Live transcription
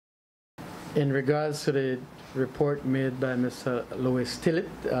In regards to the report made by Mr. Lewis Tillett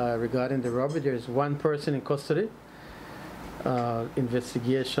regarding the robbery, there is one person in custody.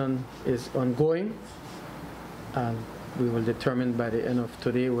 Investigation is ongoing, and we will determine by the end of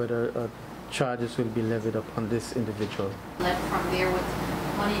today whether charges will be levied upon this individual. Left from there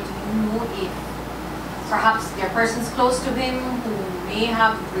with money, do you know if perhaps there are persons close to him who may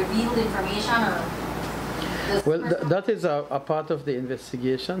have revealed information, or? Well, that is a part of the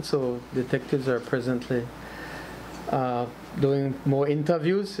investigation, so detectives are presently doing more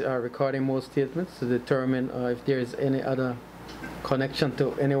interviews, recording more statements to determine if there is any other connection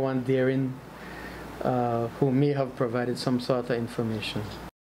to anyone therein who may have provided some sort of information.